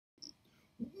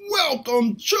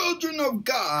Welcome, children of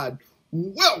God.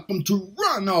 Welcome to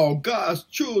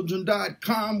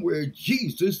runallgodschildren.com, where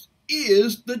Jesus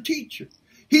is the teacher.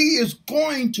 He is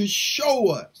going to show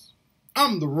us.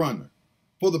 I'm the runner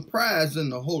for the prize in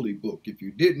the Holy Book. If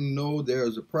you didn't know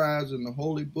there's a prize in the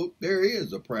Holy Book, there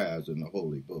is a prize in the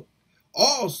Holy Book.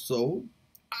 Also,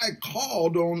 I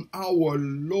called on our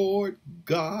Lord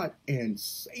God and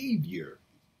Savior,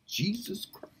 Jesus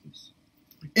Christ.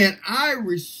 And I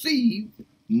received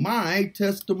my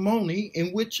testimony, in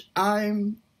which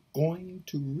I'm going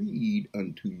to read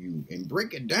unto you and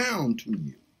break it down to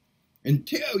you and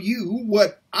tell you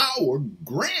what our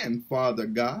grandfather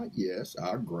God, yes,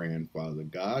 our grandfather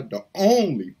God, the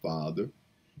only Father,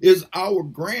 is our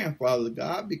grandfather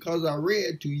God, because I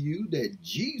read to you that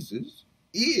Jesus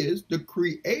is the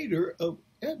creator of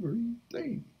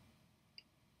everything.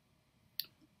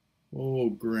 Oh,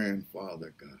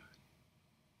 grandfather God.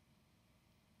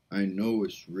 I know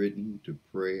it's written to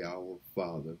pray our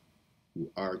Father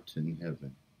who art in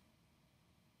heaven.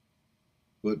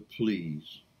 But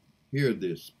please, hear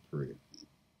this prayer.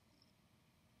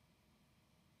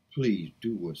 Please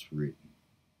do what's written.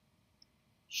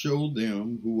 Show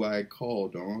them who I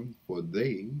called on, for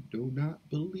they do not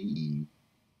believe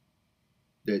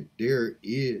that there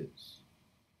is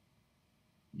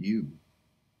you,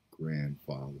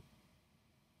 grandfather.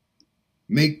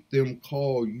 Make them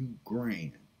call you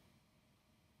grand.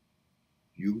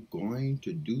 You're going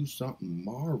to do something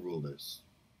marvelous.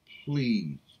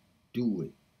 Please do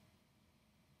it.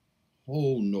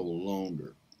 Hold no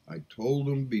longer. I told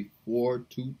them before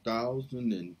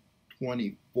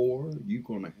 2024, you're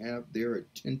going to have their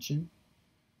attention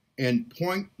and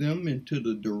point them into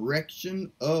the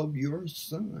direction of your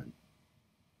Son.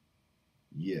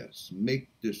 Yes, make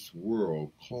this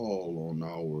world call on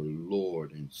our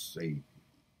Lord and Savior.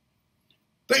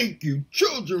 Thank you,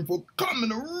 children, for coming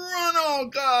to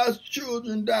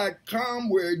runallgodschildren.com,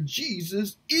 where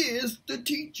Jesus is the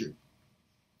teacher.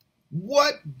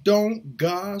 What don't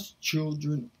God's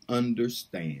children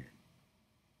understand?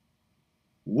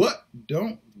 What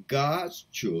don't God's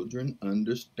children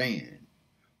understand?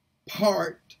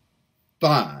 Part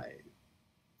 5.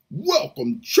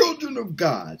 Welcome, children of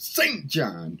God. St.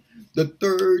 John, the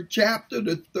 3rd chapter,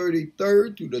 the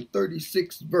 33rd to the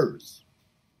 36th verse.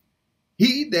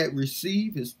 He that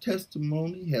received his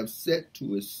testimony have set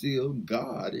to his seal,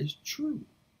 God is true.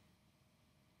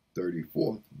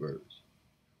 34th verse.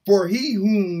 For he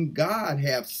whom God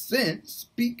hath sent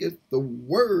speaketh the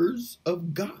words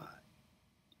of God.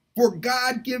 For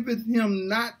God giveth him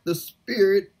not the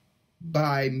Spirit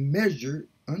by measure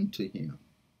unto him.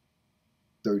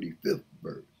 35th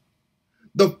verse.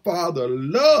 The Father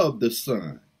loved the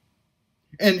Son,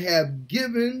 and have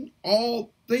given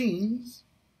all things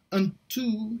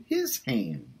unto his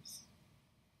hands.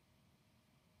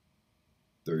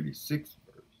 36th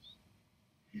verse.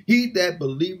 He that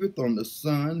believeth on the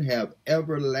Son have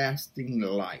everlasting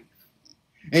life,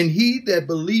 and he that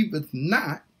believeth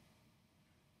not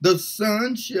the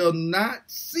Son shall not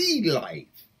see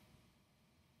life.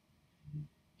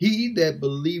 He that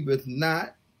believeth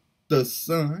not the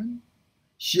Son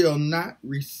shall not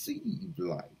receive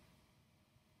life,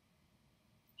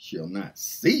 shall not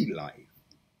see life,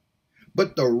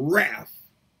 but the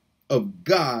wrath of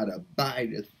God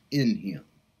abideth in him.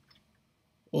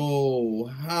 Oh,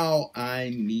 how I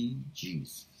need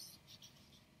Jesus.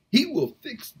 He will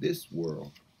fix this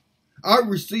world. I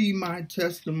received my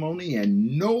testimony,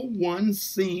 and no one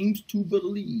seems to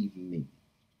believe me.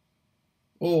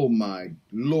 Oh, my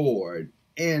Lord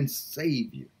and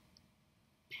Savior,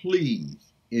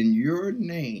 please, in your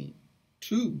name,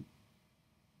 to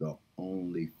the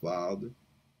only Father,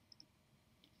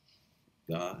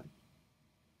 God.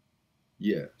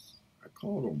 Yes, I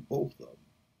called on both of them.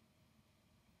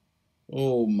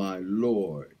 Oh, my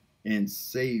Lord and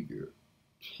Savior,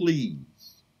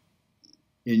 please,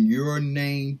 in your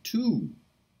name too,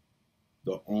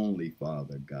 the only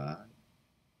Father God,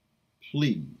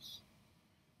 please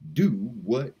do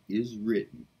what is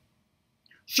written.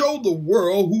 Show the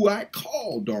world who I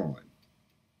called on.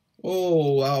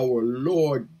 Oh, our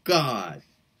Lord God,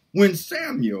 when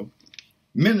Samuel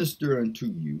minister unto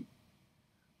you,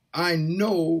 I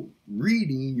know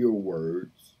reading your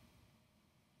words,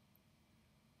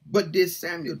 but did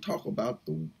Samuel talk about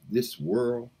this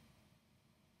world?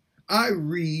 I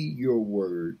read your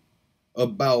word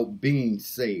about being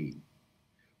saved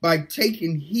by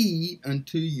taking heed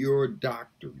unto your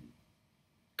doctrine.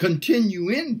 Continue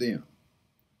in them,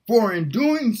 for in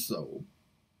doing so,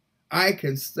 I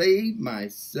can save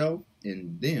myself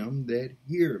and them that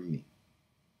hear me.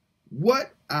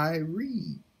 What I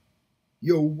read,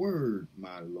 your word,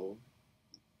 my Lord.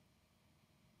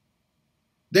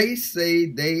 They say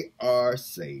they are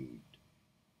saved,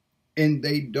 and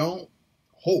they don't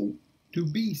hope to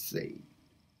be saved.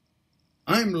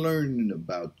 I'm learning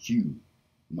about you,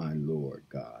 my Lord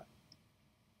God.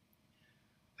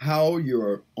 How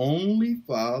your only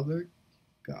Father,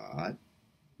 God,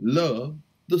 loved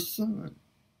the Son.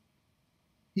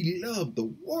 He loved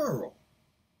the world.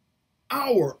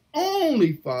 Our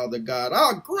only Father God,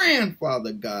 our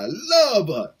grandfather God, loved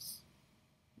us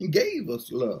and gave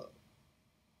us love.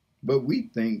 But we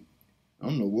think, I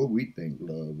don't know what we think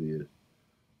love is.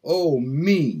 Oh,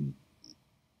 me,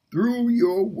 through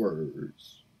your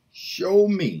words, show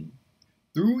me,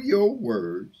 through your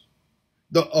words,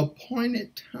 the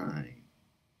appointed time.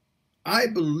 I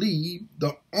believe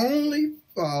the only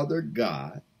Father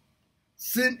God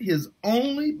sent his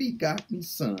only begotten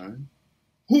Son,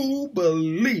 who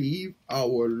believe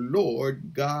our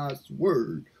Lord God's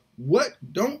word. What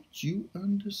don't you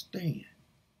understand,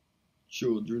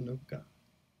 children of God?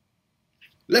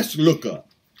 Let's look up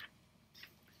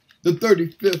the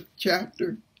 35th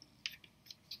chapter,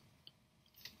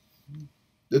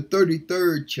 the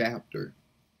 33rd chapter.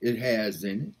 It has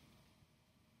in it,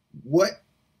 what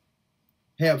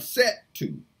have set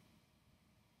to.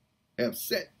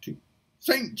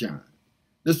 St. John,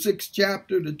 the 6th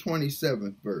chapter, the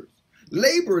 27th verse.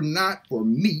 Labor not for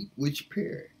meat which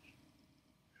perish,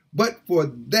 but for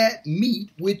that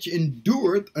meat which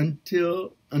endureth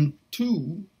unto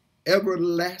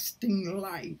everlasting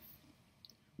life,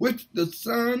 which the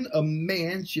Son of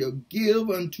Man shall give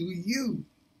unto you.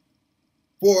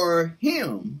 For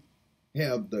him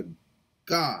have the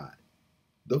God,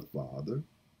 the Father,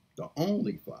 the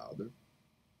only Father,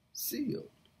 sealed.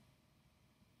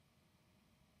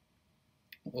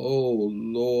 Oh,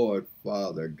 Lord,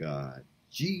 Father God,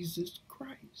 Jesus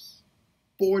Christ,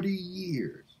 40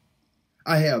 years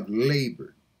I have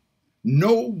labored.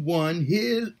 No one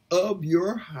hid of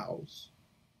your house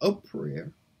a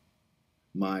prayer,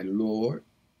 my Lord.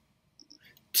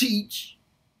 Teach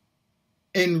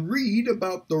and read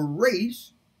about the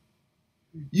race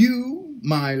you,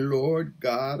 my Lord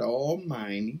God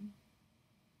Almighty,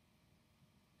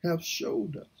 have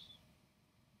showed us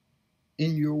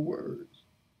in your words.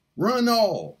 Run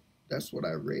all. That's what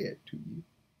I read to you.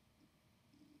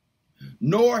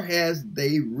 Nor has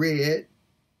they read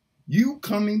you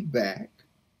coming back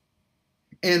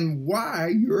and why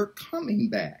you're coming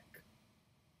back.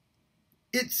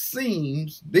 It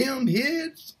seems them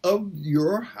heads of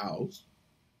your house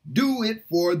do it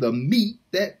for the meat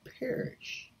that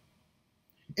perish.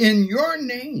 In your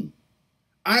name,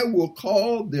 I will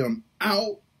call them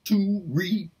out to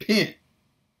repent.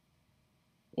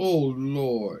 Oh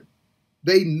Lord,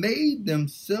 they made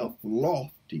themselves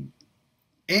lofty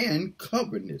and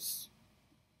covetous.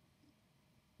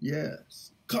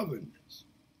 Yes, covetous.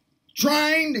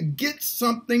 Trying to get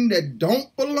something that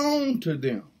don't belong to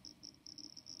them.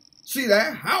 See,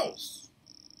 that house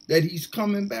that he's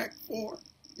coming back for,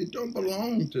 it don't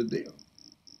belong to them.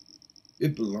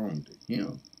 It belonged to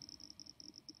him,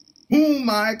 whom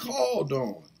I called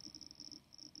on.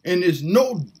 And there's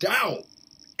no doubt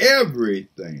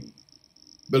everything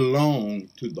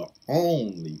belonged to the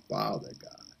only Father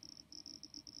God,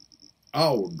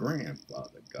 our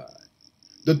grandfather God.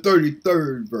 The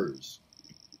 33rd verse.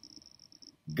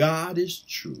 God is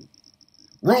true.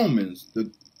 Romans,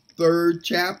 the 3rd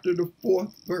chapter, the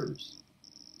 4th verse.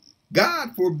 God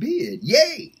forbid,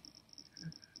 yea,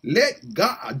 let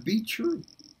God be true,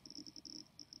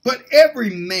 but every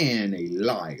man a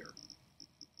liar,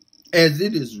 as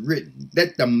it is written,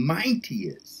 that the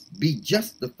mightiest be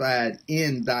justified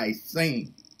in thy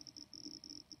saying.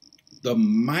 The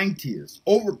mightiest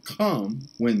overcome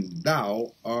when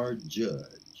thou art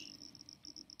judged.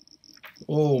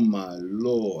 Oh, my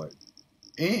Lord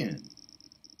and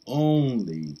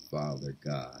only Father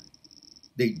God,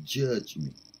 they judge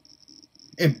me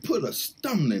and put a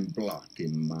stumbling block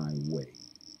in my way.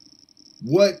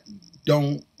 What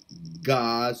don't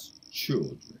God's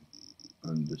children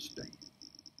understand?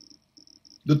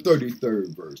 The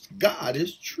 33rd verse. God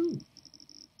is true.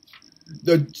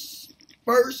 The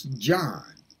 1 John,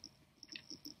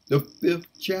 the 5th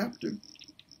chapter,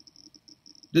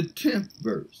 the 10th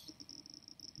verse.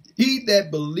 He that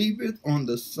believeth on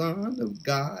the Son of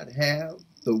God have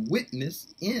the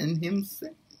witness in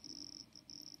himself.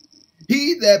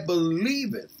 He that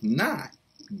believeth not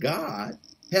God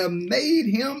have made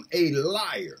him a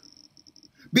liar,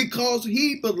 because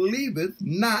he believeth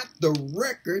not the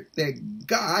record that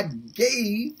God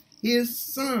gave his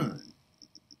Son.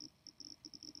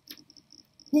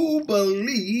 Who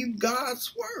believe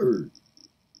God's word?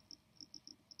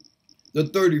 The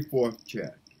 34th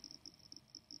chapter.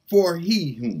 For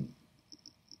he whom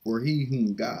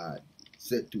God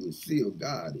set to his seal,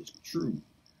 God is true.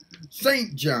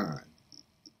 St. John,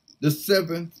 the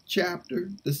 7th chapter,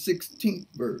 the 16th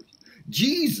verse.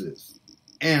 Jesus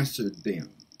answered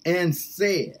them and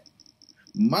said,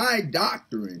 my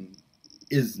doctrine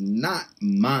is not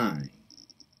mine,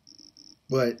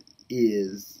 but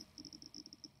is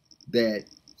that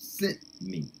sent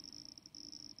me.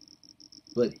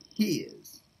 But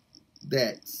his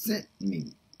that sent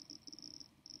me.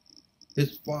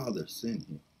 His Father sent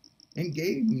him and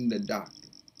gave him the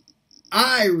doctrine.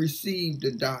 I received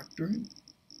the doctrine,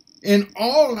 and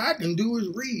all I can do is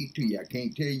read to you. I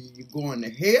can't tell you you're going to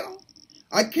hell.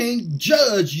 I can't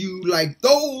judge you like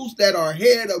those that are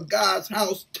head of God's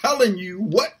house telling you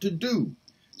what to do.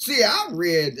 See, I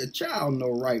read a child know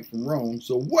right from wrong,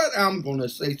 so what I'm going to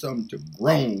say something to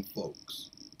grown folks.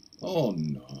 Oh,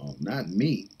 no, not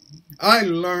me. I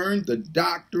learned the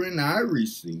doctrine I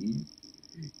received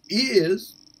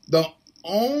is the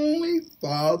only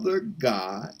Father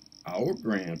God, our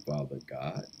grandfather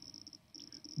God.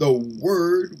 The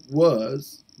Word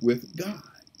was with God.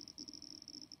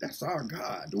 That's our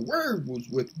God. The Word was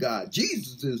with God.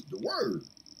 Jesus is the Word.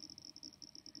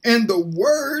 And the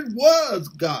Word was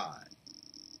God.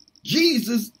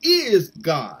 Jesus is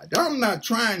God. I'm not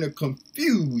trying to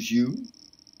confuse you.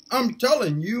 I'm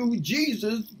telling you,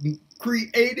 Jesus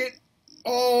created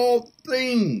all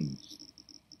things.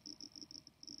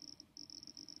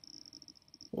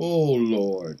 Oh,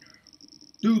 Lord,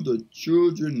 do the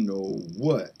children know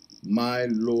what my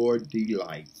Lord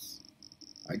delights?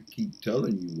 I keep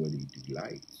telling you what he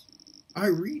delights. I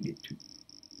read it to you.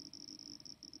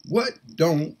 What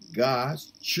don't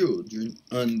God's children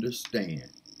understand?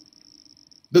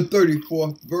 The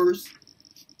 34th verse,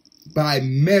 by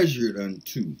measured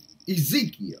unto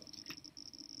Ezekiel.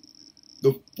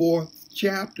 The 4th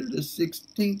chapter, the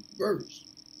 16th verse.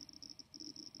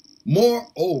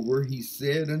 Moreover, he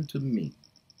said unto me,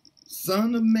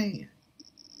 Son of man,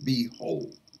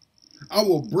 behold, I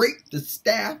will break the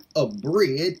staff of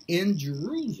bread in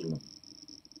Jerusalem,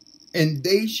 and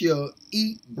they shall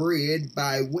eat bread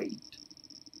by weight,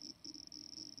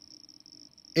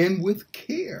 and with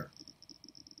care,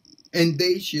 and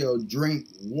they shall drink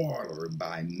water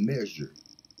by measure,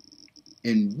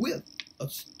 and with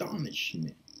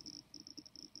astonishment.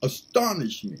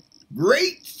 Astonishment,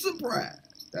 great surprise.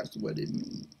 That's what it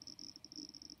means.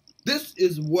 This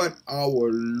is what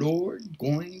our Lord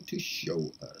going to show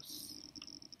us.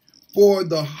 For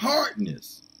the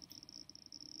hardness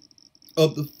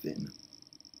of the venom.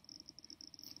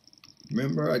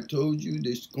 Remember I told you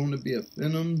there's going to be a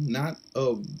venom not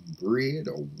of bread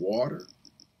or water,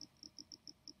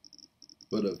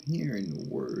 but of hearing the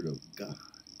word of God.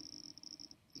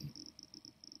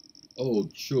 Oh,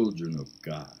 children of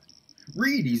God.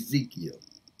 Read Ezekiel,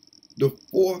 the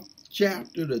 4th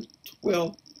chapter, the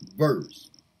 12th verse.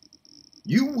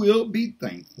 You will be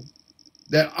thankful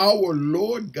that our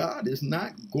Lord God is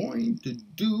not going to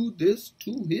do this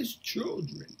to his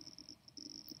children.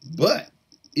 But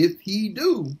if he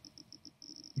do,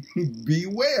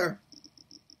 beware,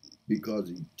 because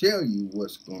he tell you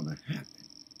what's going to happen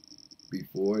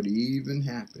before it even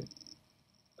happened.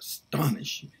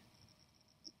 Astonishment.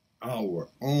 Our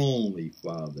only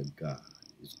Father God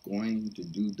is going to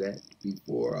do that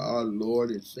before our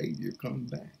Lord and Savior come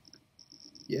back.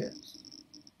 Yes.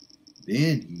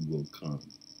 Then he will come.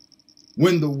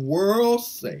 When the world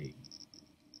say,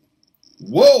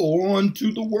 woe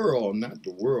unto the world, not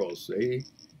the world say,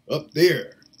 up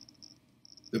there,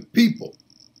 the people,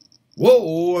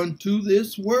 woe unto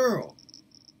this world,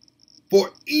 for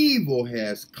evil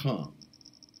has come,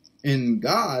 and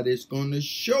God is going to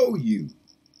show you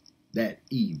that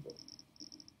evil.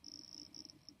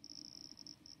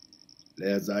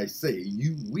 As I say,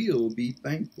 you will be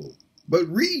thankful. But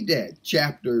read that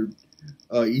chapter,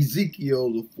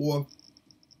 Ezekiel, the 4th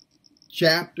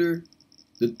chapter,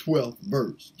 the 12th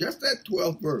verse. Just that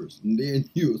 12th verse. And then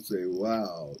you'll say,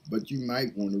 wow. But you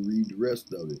might want to read the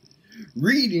rest of it.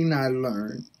 Reading, I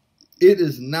learned, it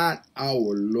is not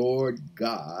our Lord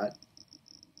God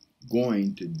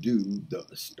going to do the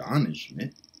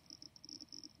astonishment.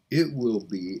 It will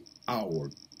be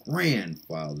our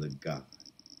grandfather God.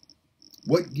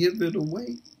 What give it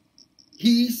away?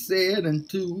 He said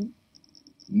unto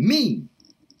me,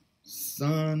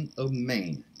 Son of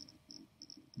man,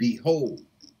 behold,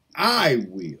 I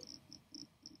will,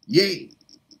 yea,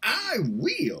 I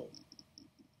will,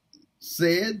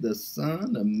 said the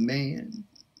Son of man,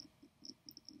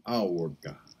 our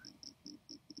God.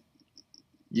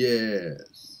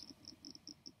 Yes,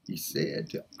 he said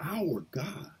to our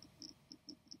God,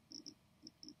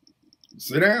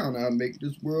 Sit down, I'll make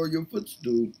this world your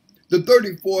footstool. The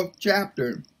 34th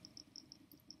chapter,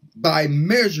 by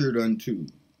measured unto,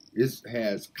 it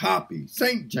has copy.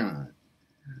 St. John,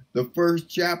 the 1st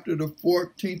chapter, the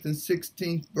 14th and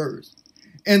 16th verse.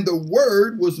 And the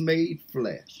Word was made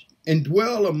flesh, and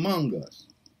dwelt among us,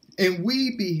 and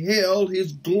we beheld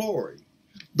his glory,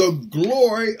 the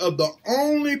glory of the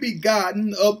only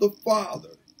begotten of the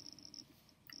Father,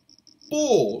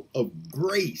 full of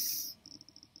grace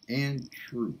and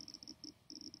truth.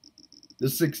 The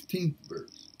 16th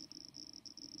verse.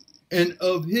 And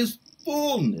of his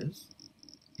fullness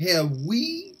have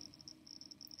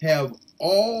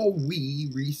all we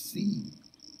received,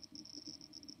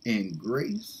 and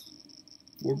grace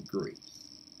for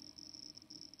grace.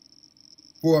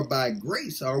 For by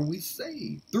grace are we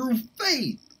saved, through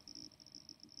faith.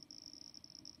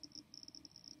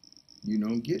 You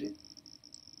don't get it?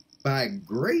 By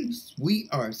grace we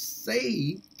are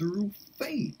saved through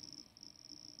faith.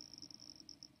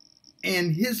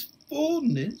 And his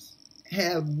fullness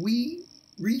have we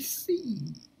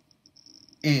received,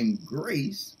 and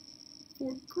grace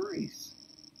for grace.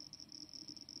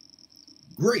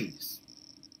 Grace,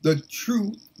 the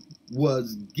truth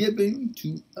was given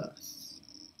to us.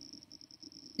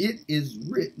 It is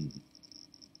written,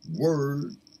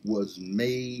 Word was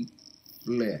made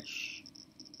flesh.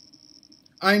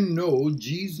 I know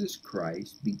Jesus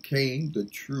Christ became the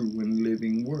true and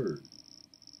living Word.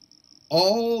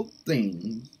 All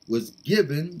things was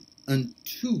given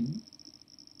unto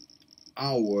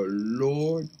our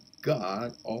Lord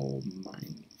God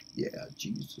Almighty. Yeah,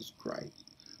 Jesus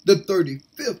Christ. The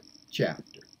 35th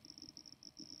chapter.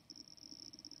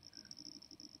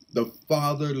 The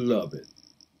Father loveth.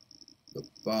 The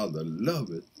Father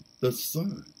loveth the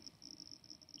Son.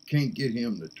 Can't get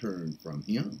him to turn from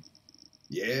him.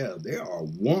 Yeah, they are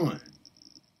one.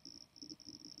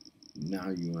 Now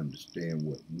you understand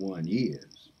what one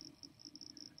is.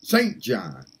 St.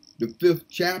 John, the 5th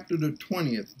chapter, the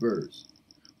 20th verse.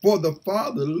 For the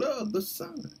Father loved the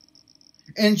Son,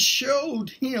 and showed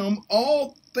him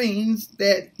all things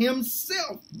that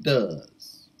himself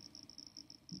does.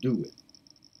 Do it.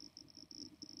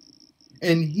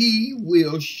 And he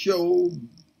will show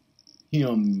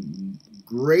him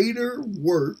greater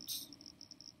works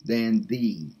than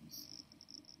these,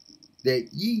 that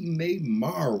ye may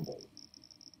marvel.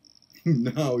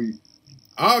 Now,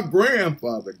 our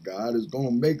grandfather God is going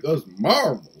to make us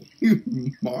marvel.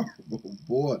 Marvel,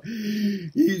 boy.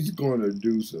 He's going to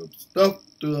do some stuff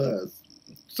to us.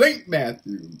 St.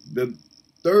 Matthew, the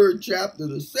 3rd chapter,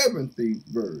 the 17th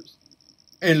verse.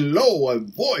 And lo, a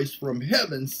voice from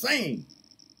heaven saying,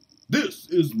 This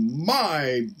is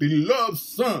my beloved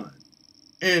Son,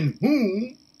 in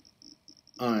whom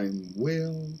I'm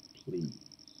well pleased.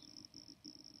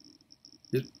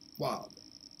 His Father,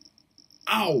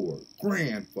 our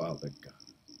grandfather God,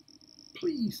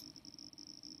 please.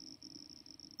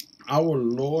 Our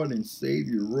Lord and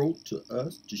Savior wrote to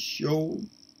us to show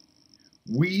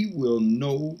we will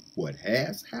know what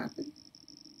has happened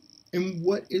and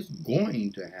what is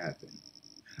going to happen.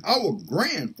 Our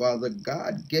grandfather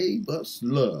God gave us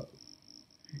love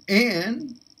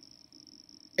and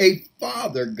a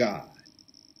Father God.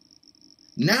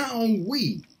 Now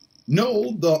we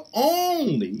know the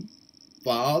only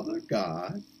Father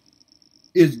God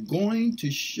is going to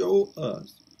show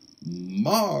us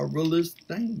marvelous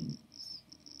things.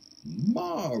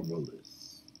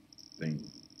 Marvelous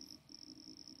things.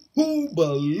 Who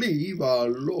believe our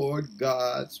Lord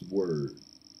God's word?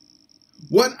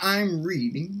 What I'm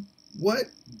reading, what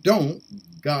don't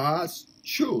God's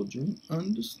children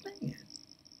understand?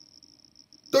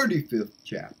 35th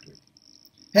chapter.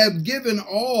 Have given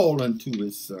all unto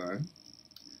his Son.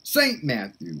 St.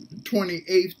 Matthew, the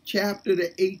 28th chapter,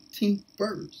 the 18th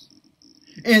verse.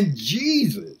 And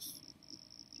Jesus,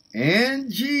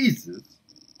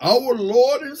 our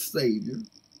Lord and Savior,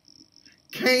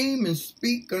 came and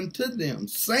speak unto them,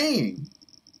 saying,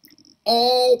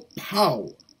 All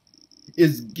power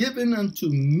is given unto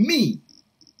me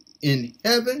in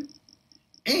heaven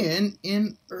and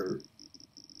in earth.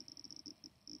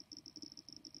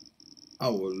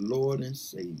 Our Lord and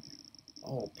Savior,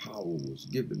 all power was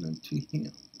given unto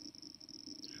him.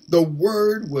 The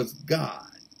Word was God,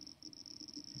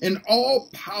 and all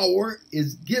power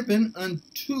is given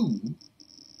unto,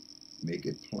 make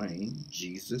it plain,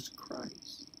 Jesus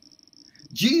Christ.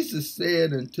 Jesus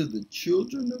said unto the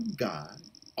children of God,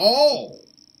 all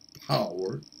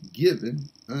power given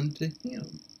unto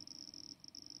him,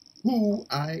 who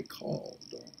I called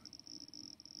on.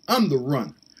 I'm the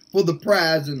runner for the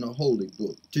prize in the Holy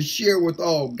Book, to share with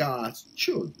all God's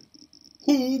children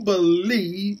who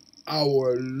believe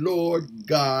our Lord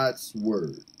God's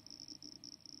word.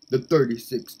 The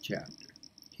 36th chapter.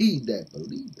 He that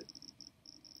believeth.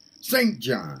 St.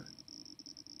 John,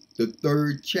 the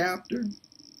 3rd chapter,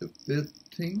 the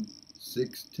 15th,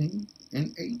 16th,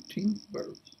 and 18th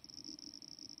verse.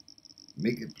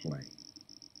 Make it plain.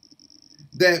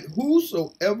 That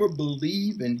whosoever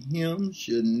believe in him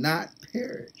should not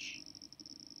perish,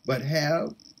 but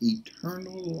have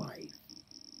eternal life.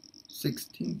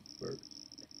 16th verse.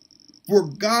 For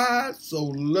God so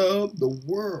loved the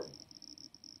world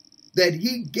that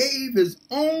he gave his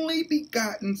only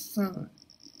begotten Son,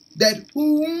 that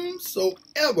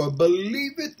whomsoever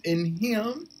believeth in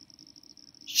him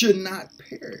should not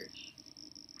perish,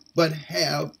 but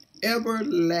have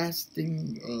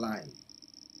everlasting life.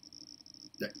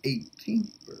 The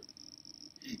 18th verse.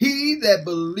 He that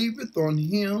believeth on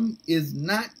him is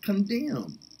not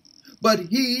condemned, but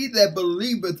he that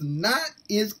believeth not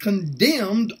is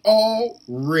condemned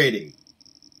already,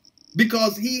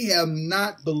 because he have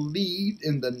not believed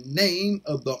in the name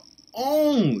of the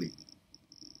only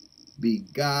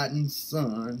begotten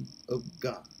Son of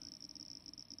God.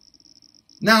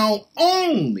 Now,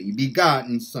 only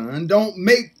begotten Son don't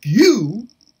make you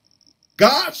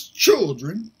God's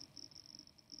children,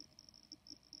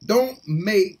 don't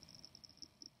make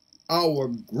our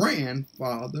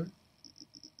grandfather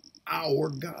our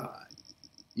God,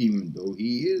 even though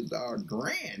he is our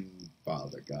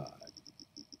grandfather God.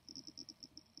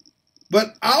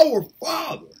 But our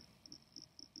Father,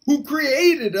 who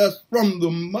created us from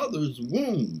the mother's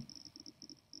womb,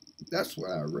 that's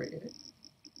what I read.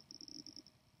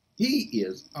 He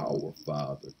is our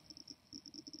Father.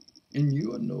 And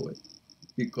you'll know it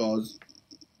because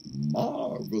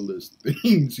marvelous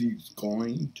things he's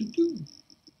going to do.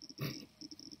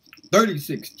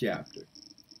 36th chapter.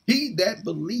 He that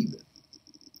believeth.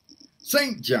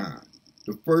 St. John,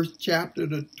 the 1st chapter,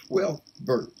 the 12th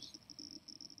verse.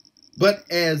 But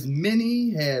as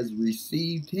many as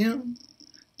received him,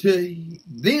 to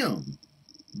them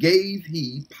gave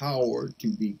he power to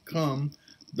become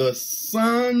the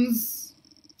sons,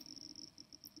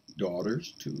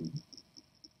 daughters too,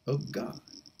 of God,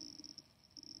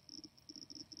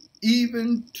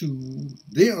 even to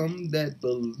them that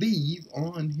believe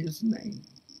on his name.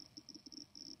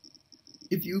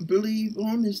 If you believe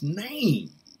on his name,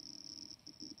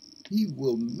 he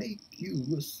will make you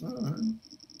a son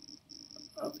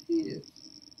of his,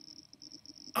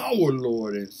 our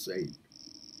Lord and Savior.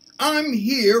 I'm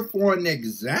here for an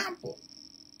example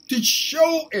to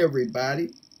show everybody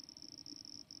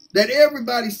that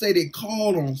everybody say they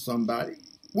called on somebody.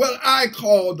 Well, I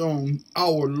called on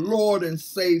our Lord and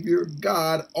Savior,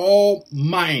 God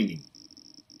Almighty.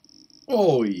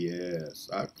 Oh, yes,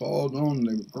 I called on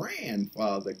the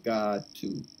grandfather God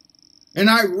too. And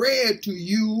I read to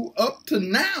you up to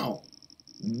now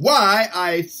why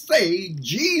I say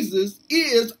Jesus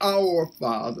is our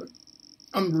Father.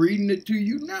 I'm reading it to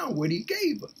you now, what he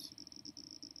gave us.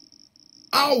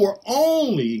 Our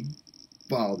only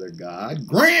Father God,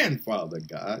 grandfather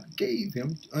God, gave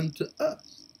him unto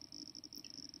us.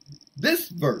 This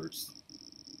verse,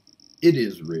 it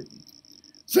is written,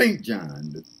 St.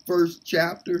 John, the 1st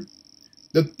chapter,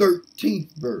 the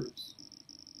 13th verse,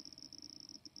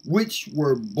 which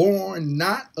were born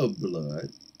not of blood,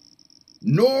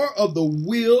 nor of the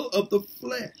will of the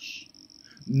flesh,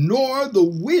 nor the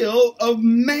will of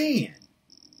man,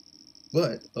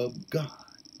 but of God.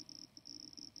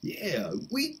 Yeah,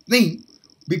 we think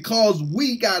because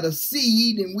we got a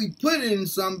seed and we put it in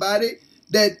somebody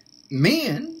that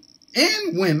men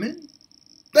and women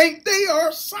think they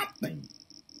are something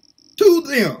to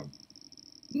them.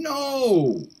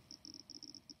 No,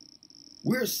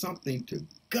 we're something to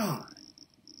God.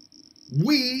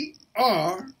 We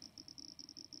are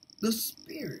the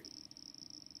Spirit.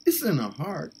 It's in our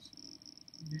hearts.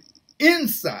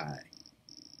 Inside,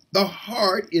 the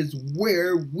heart is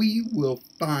where we will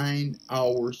find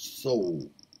our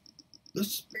soul, the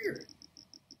Spirit,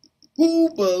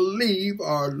 who believe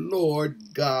our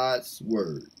Lord God's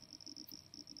word.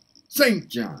 St.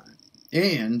 John,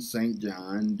 and St.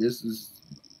 John, this is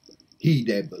he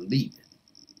that believeth.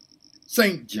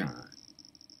 St. John,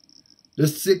 the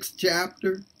 6th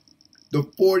chapter, the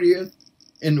 40th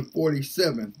and the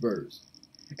 47th verse.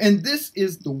 And this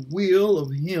is the will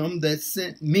of him that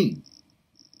sent me,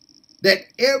 that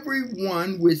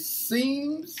everyone which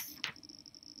seeth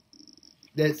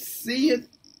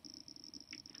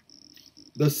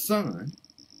the Son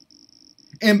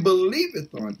and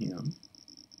believeth on him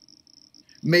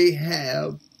may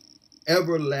have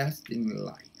everlasting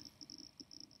life,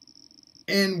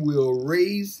 and will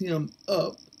raise him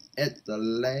up at the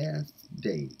last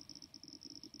day.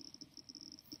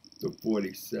 the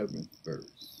 47th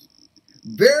verse.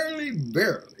 Verily,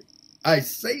 verily, I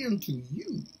say unto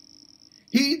you,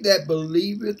 he that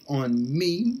believeth on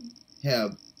me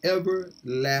have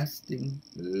everlasting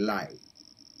life.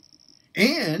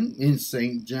 And in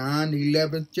St. John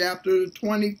 11th chapter, the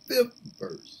 25th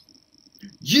verse,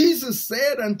 Jesus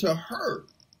said unto her,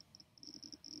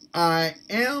 I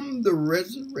am the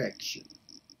resurrection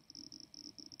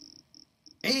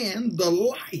and the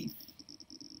life.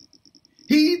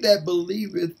 He that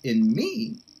believeth in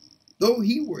me, though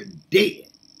he were dead,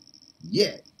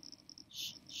 yet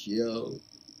shall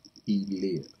he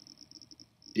live.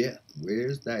 Death,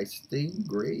 where's thy sting?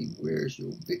 Grave, where's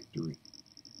your victory?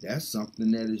 That's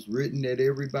something that is written that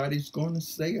everybody's going to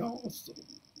say also.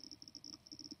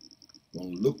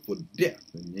 Going to look for death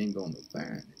and ain't going to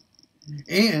find it.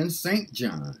 And St.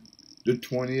 John, the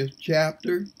 20th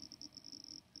chapter,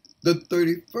 the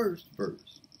 31st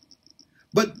verse.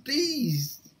 But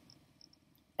these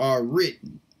are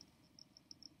written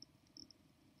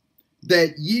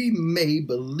that ye may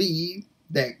believe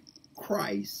that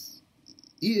Christ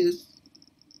is,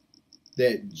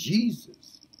 that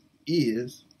Jesus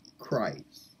is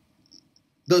Christ,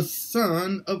 the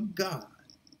Son of God,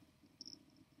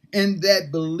 and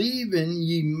that believing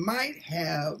ye might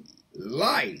have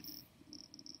life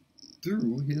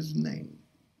through his name.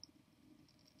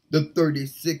 The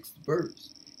 36th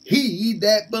verse, he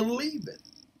that believeth,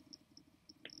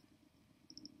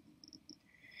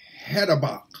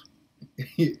 Hadabak,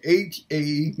 Habakuk,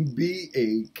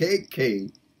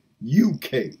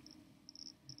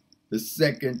 the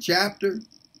 2nd chapter,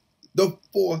 the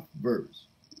 4th verse.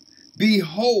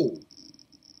 Behold,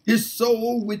 his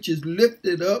soul which is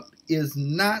lifted up is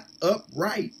not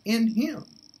upright in him,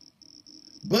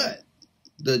 but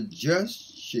the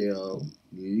just shall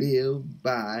live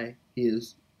by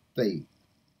his faith.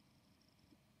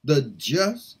 The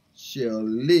just shall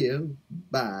live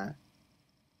by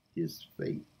his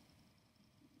faith.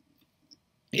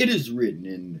 It is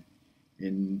written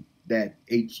in that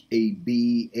Habakuk,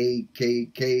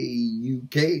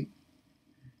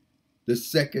 the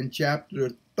 2nd chapter,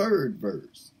 3rd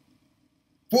verse.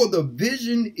 For the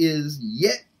vision is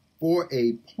yet for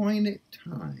a appointed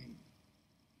time,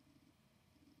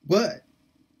 but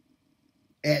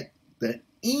at the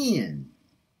end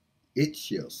it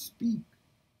shall speak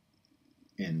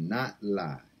and not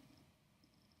lie.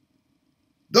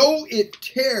 Though it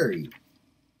tarry,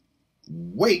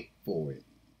 wait for it,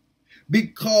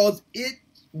 because it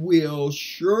will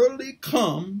surely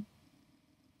come.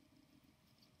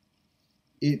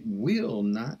 It will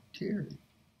not tarry.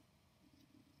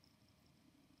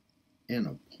 An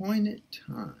appointed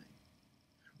time.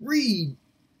 Read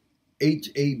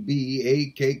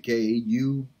Habakuk,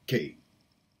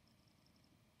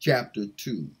 chapter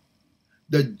 2,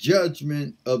 the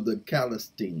judgment of the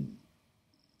Philistine.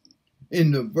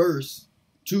 In the verse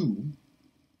 2,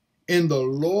 and the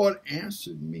Lord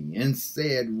answered me and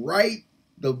said, write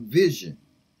the vision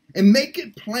and make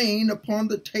it plain upon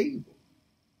the table,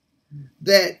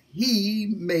 that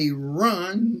he may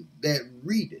run that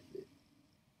readeth it.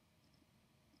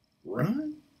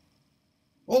 Run?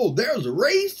 Oh, there's a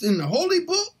race in the Holy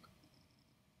Book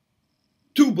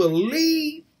to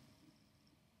believe,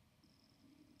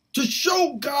 to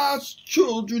show God's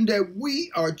children that we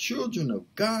are children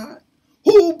of God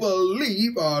who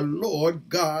believe our Lord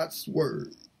God's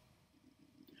word.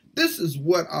 This is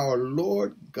what our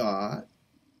Lord God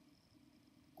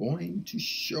going to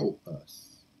show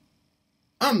us.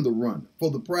 I'm the runner for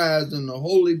the prize in the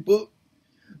Holy Book,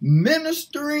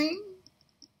 ministering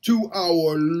to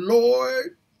our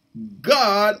Lord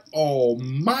God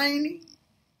Almighty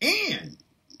and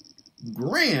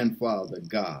Grandfather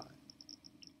God.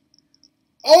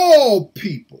 All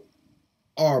people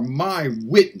are my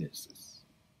witnesses.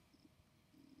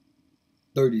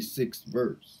 36th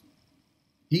verse.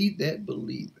 He that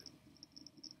believeth.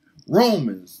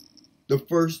 Romans, the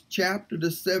 1st chapter, the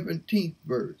 17th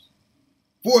verse.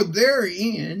 For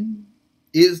therein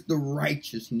is the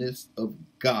righteousness of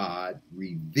God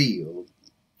revealed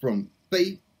from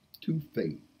faith to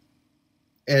faith,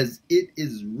 as it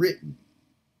is written,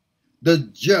 the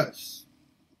just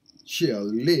shall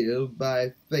live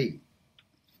by faith.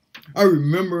 I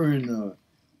remember in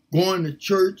going to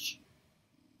church,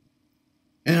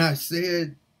 and I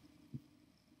said,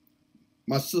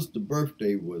 my sister's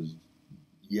birthday was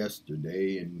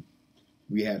yesterday, and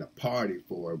we had a party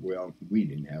for her. Well, we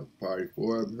didn't have a party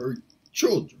for her. Her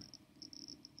children,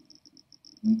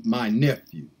 my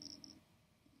nephew,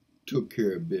 took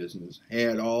care of business,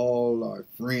 had all our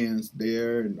friends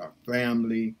there and our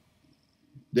family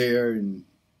there, and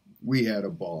we had a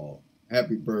ball.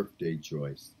 Happy birthday,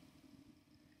 Joyce.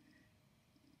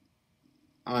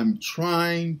 I'm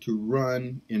trying to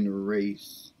run in a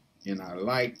race, and I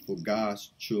like for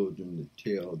God's children to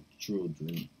tell the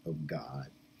children of God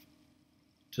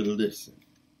to listen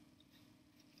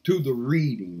to the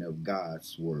reading of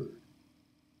God's word.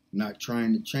 Not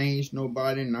trying to change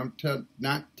nobody, and I'm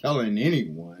not telling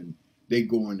anyone they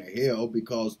going to hell,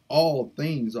 because all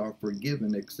things are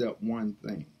forgiven except one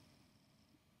thing.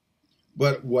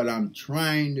 But what I'm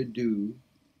trying to do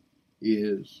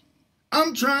is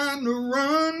I'm trying to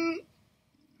run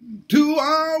to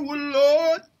our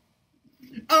Lord.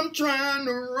 I'm trying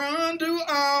to run to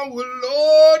our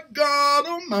Lord God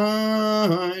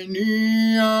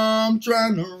Almighty. I'm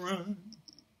trying to run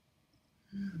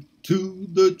to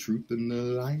the truth and the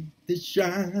light that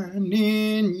shine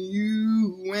in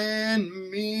you and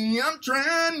me. I'm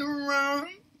trying to run.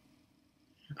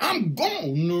 I'm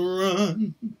gonna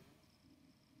run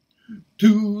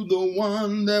to the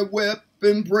one that wept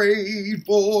and prayed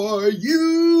for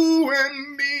you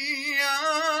and me.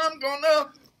 I'm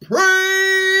gonna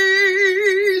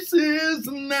praise his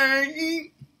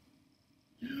name.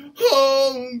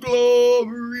 Oh,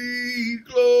 glory,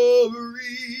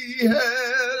 glory, hallelujah.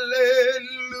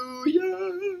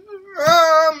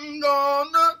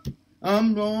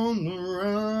 I'm gonna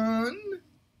run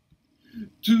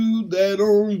to that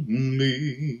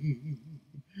only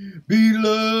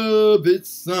beloved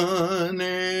Son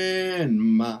and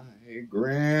my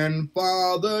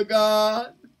grandfather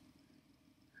God.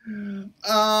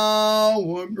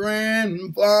 Our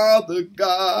grandfather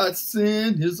God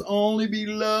sent his only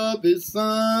beloved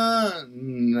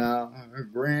Son. Our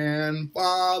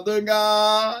grandfather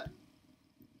God,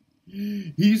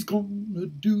 he's gonna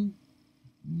do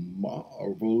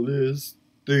marvelous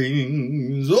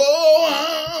things.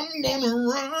 Oh, I'm gonna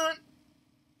run.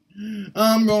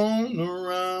 I'm gonna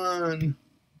run.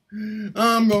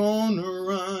 I'm gonna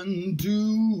run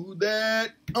to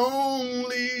that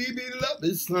only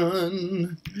beloved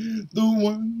Son, the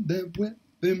one that wept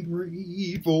and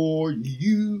prayed for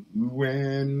you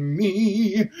and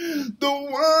me, the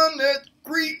one that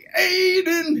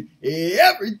created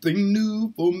everything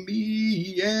new for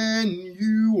me and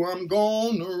you. I'm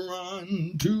gonna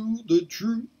run to the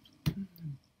truth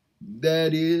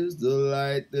that is the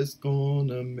light that's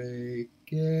gonna make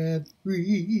it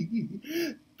free.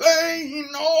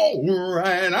 Ain't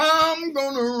alright. I'm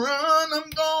gonna run, I'm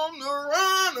gonna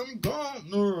run, I'm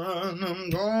gonna run,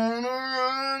 I'm gonna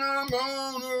run, I'm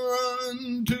gonna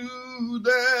run to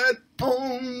that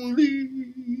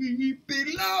only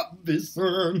beloved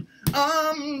Son.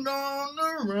 I'm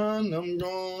gonna run, I'm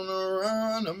gonna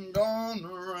run, I'm gonna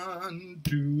run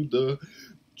to the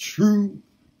truth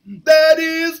that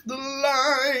is the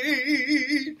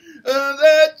light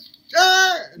that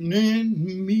shine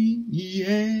in me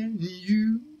and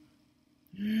you.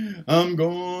 I'm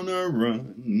gonna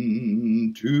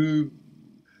run to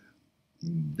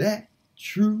that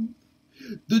truth,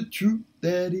 the truth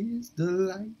that is the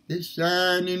light that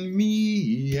shine in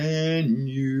me and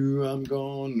you. I'm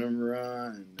gonna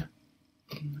run.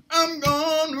 I'm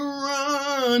gonna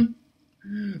run.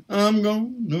 I'm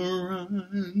gonna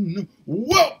run.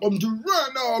 Welcome to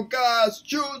Run, all God's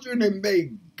children, and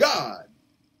may God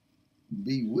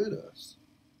be with us,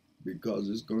 because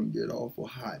it's going to get awful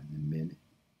hot in a minute.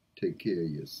 Take care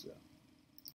of yourself.